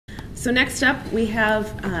So next up, we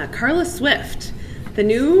have Karla Swift, the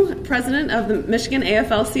new president of the Michigan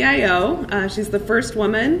AFL-CIO. She's the first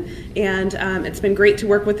woman, and it's been great to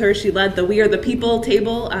work with her. She led the We Are the People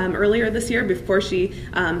table earlier this year before she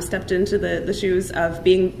stepped into the shoes of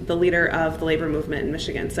being the leader of the labor movement in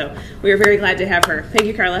Michigan. So we are very glad to have her. Thank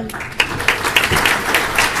you, Karla.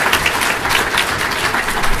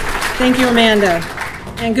 Thank you, Amanda,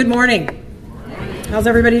 and good morning. How's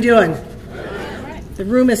everybody doing? The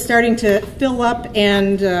room is starting to fill up,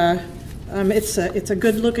 and it's a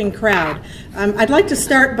good-looking crowd. I'd like to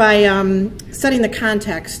start by setting the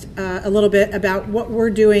context a little bit about what we're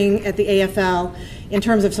doing at the AFL in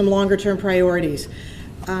terms of some longer-term priorities.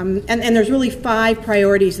 And there's really 5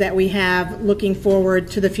 priorities that we have looking forward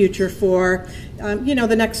to the future for,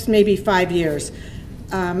 the next maybe 5 years.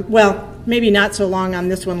 Well, maybe not so long on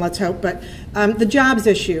this one, let's hope, but the jobs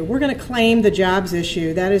issue. We're going to claim the jobs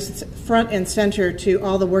issue. That is front and center to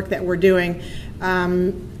all the work that we're doing.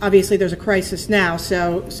 Obviously, there's a crisis now,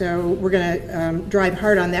 so we're going to drive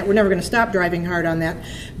hard on that. We're never going to stop driving hard on that,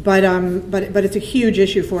 but it's a huge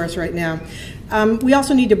issue for us right now. We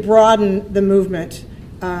also need to broaden the movement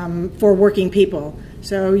for working people.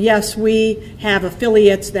 So yes, we have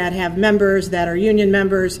affiliates that have members that are union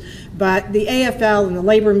members, but the AFL and the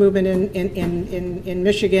labor movement in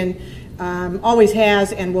Michigan always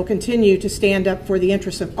has and will continue to stand up for the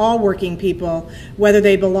interests of all working people, whether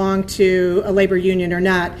they belong to a labor union or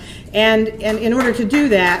not. And in order to do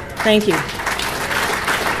that, thank you.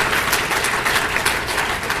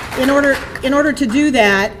 In order to do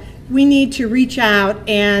that, we need to reach out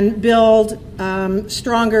and build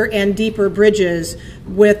stronger and deeper bridges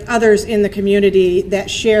with others in the community that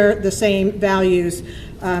share the same values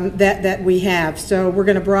that we have. So we're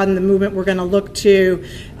going to broaden the movement. We're going to look to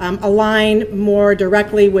align more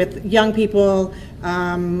directly with young people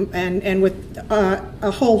and with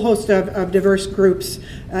a whole host of diverse groups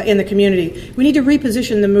in the community. We need to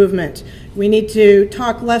reposition the movement. We need to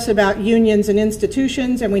talk less about unions and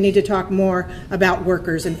institutions, and we need to talk more about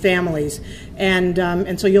workers and families.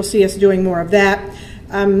 And so you'll see us doing more of that.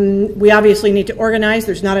 We obviously need to organize.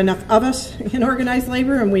 There's not enough of us in organized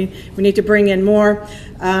labor, and we need to bring in more.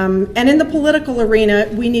 And in the political arena,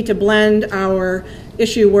 we need to blend our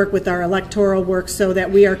issue work with our electoral work so that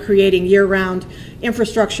we are creating year-round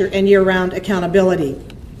infrastructure and year-round accountability.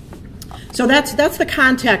 So that's the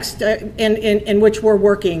context in which we're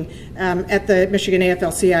working at the Michigan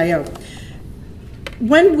AFL-CIO.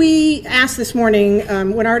 When we asked this morning,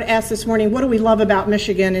 when Art asked this morning, what do we love about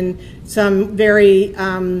Michigan, and some very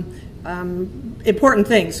important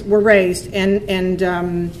things were raised, and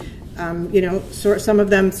some of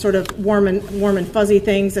them sort of warm and fuzzy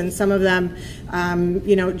things, and some of them,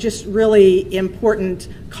 just really important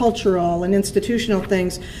cultural and institutional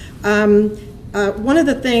things. One of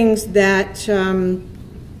the things that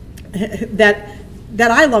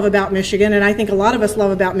I love about Michigan, and I think a lot of us love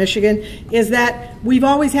about Michigan, is that we've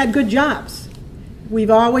always had good jobs.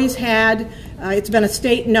 We've always had, it's been a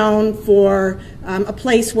state known for a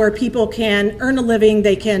place where people can earn a living,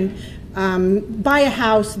 they can buy a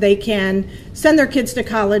house, they can send their kids to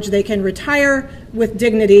college, they can retire with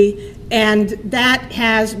dignity, and that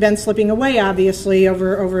has been slipping away, obviously,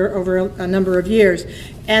 over a number of years.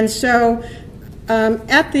 And so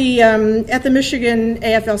at the Michigan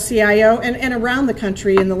AFL-CIO and around the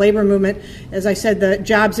country in the labor movement, as I said, the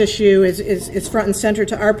jobs issue is front and center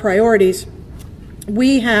to our priorities.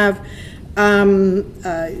 We have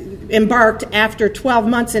embarked, after 12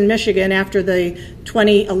 months in Michigan, after the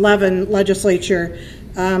 2011 legislature,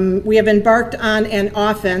 we have embarked on an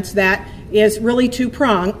offense that is really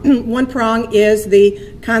two-pronged. One prong is the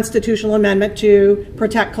constitutional amendment to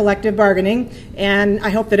protect collective bargaining, and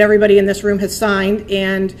I hope that everybody in this room has signed,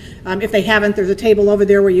 and if they haven't, there's a table over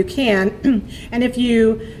there where you can. And if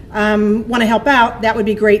you want to help out, that would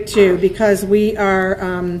be great too, because we are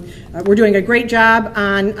we're doing a great job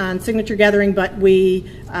on signature gathering, but we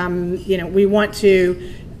want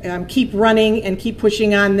to keep running and keep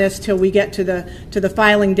pushing on this till we get to the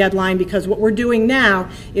filing deadline, because what we're doing now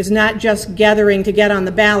is not just gathering to get on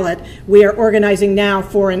the ballot. We are organizing now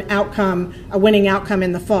for an outcome, a winning outcome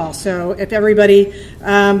in the fall. So if everybody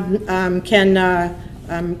can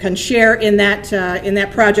share in that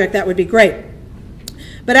project, that would be great.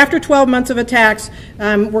 But after 12 months of attacks,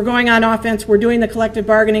 we're going on offense. We're doing the collective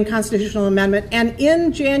bargaining constitutional amendment, and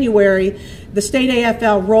in January, the state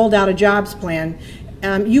AFL rolled out a jobs plan.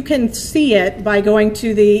 You can see it by going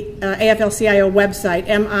to the AFL-CIO website,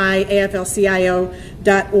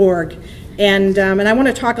 miaflcio.org. And I want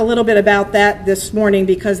to talk a little bit about that this morning,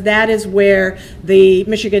 because that is where the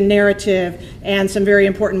Michigan narrative and some very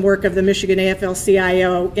important work of the Michigan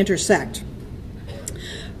AFL-CIO intersect.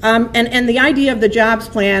 And the idea of the jobs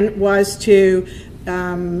plan was to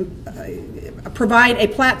provide a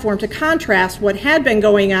platform to contrast what had been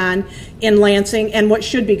going on in Lansing and what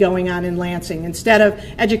should be going on in Lansing. Instead of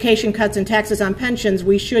education cuts and taxes on pensions,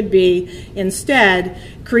 we should be instead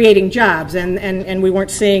creating jobs, and we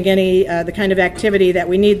weren't seeing any the kind of activity that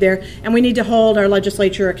we need there, and we need to hold our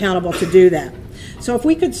legislature accountable to do that. So if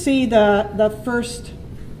we could see the first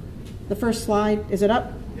slide. Is it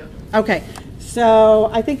up? Yep. Okay. So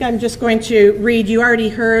I think I'm just going to read. You already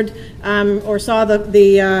heard or saw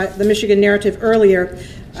the Michigan narrative earlier,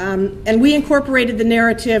 and we incorporated the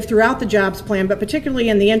narrative throughout the jobs plan, but particularly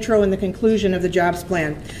in the intro and the conclusion of the jobs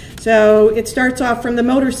plan. So it starts off from the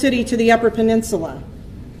Motor City to the Upper Peninsula.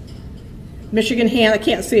 Michigan hands, I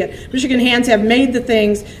can't see it. Michigan hands have made the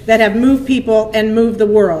things that have moved people and moved the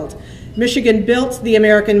world. Michigan built the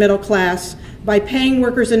American middle class by paying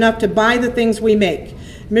workers enough to buy the things we make.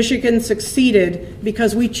 Michigan succeeded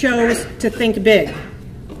because we chose to think big.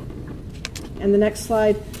 And the next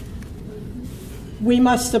slide. We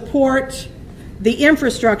must support the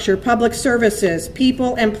infrastructure, public services,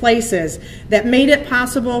 people, and places that made it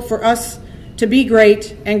possible for us to be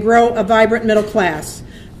great and grow a vibrant middle class.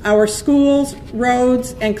 Our schools,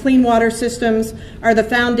 roads, and clean water systems are the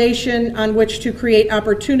foundation on which to create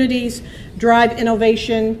opportunities, drive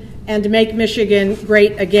innovation, and make Michigan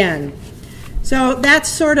great again. So that's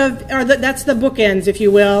sort of, that's the bookends, if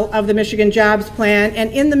you will, of the Michigan Jobs Plan.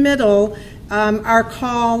 And in the middle are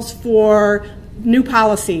calls for new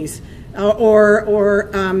policies or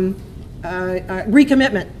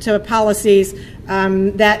recommitment to policies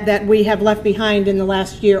that we have left behind in the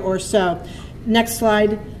last year or so. Next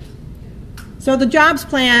slide. So the jobs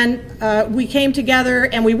plan, we came together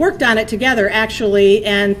and we worked on it together, actually,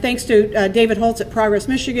 and thanks to David Holtz at Progress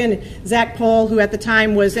Michigan, Zach Pohl, who at the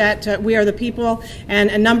time was at We Are the People,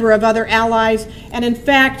 and a number of other allies. And in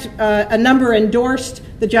fact, a number endorsed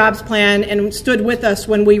the jobs plan and stood with us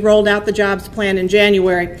when we rolled out the jobs plan in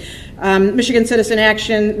January. Michigan Citizen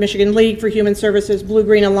Action, Michigan League for Human Services, Blue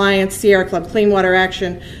Green Alliance, Sierra Club, Clean Water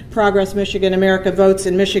Action, Progress Michigan, America Votes,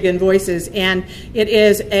 and Michigan Voices. And it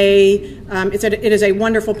is a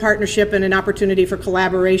wonderful partnership and an opportunity for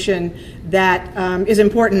collaboration that is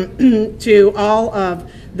important to all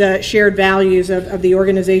of the shared values of the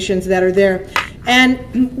organizations that are there. And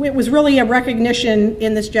it was really a recognition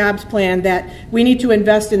in this jobs plan that we need to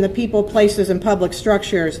invest in the people, places, and public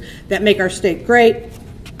structures that make our state great.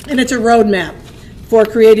 And it's a roadmap for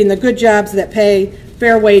creating the good jobs that pay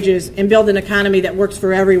fair wages and build an economy that works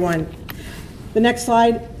for everyone. The next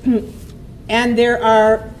slide. And there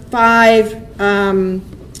are five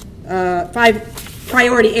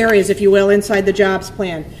priority areas, if you will, inside the jobs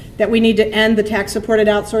plan. That we need to end the tax-supported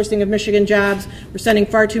outsourcing of Michigan jobs. We're sending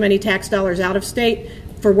far too many tax dollars out of state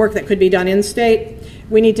for work that could be done in state.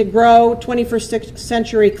 We need to grow 21st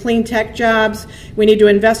century clean tech jobs. We need to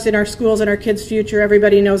invest in our schools and our kids' future.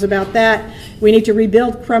 Everybody knows about that. We need to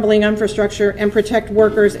rebuild crumbling infrastructure and protect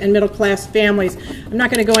workers and middle-class families. I'm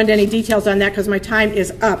not going to go into any details on that because my time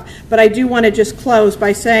is up, but I do want to just close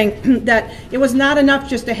by saying that it was not enough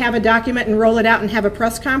just to have a document and roll it out and have a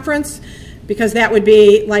press conference, because that would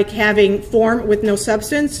be like having form with no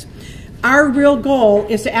substance. Our real goal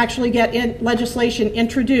is to actually get legislation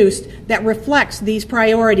introduced that reflects these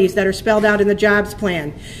priorities that are spelled out in the jobs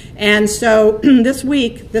plan. And so this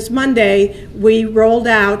week, this Monday, we rolled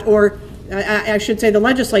out, or I should say the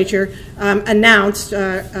legislature announced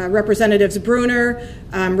Representatives Bruner,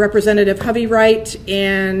 Representative Hovey-Wright,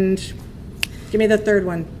 and give me the third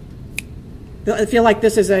one. I feel like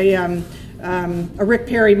this is a Rick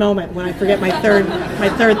Perry moment when I forget my third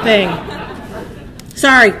thing.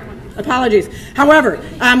 Sorry. Apologies. However,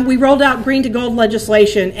 we rolled out green to gold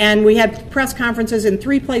legislation, and we had press conferences in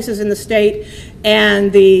 3 places in the state,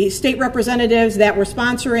 and the state representatives that were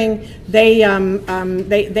sponsoring, they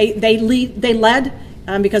led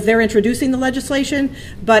because they're introducing the legislation,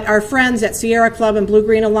 but our friends at Sierra Club and Blue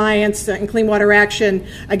Green Alliance and Clean Water Action,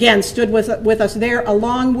 again, stood with us there,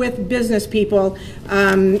 along with business people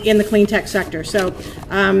in the clean tech sector. So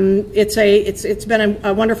it's been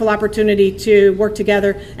a wonderful opportunity to work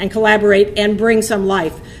together and collaborate and bring some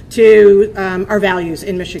life to our values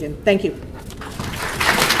in Michigan. Thank you.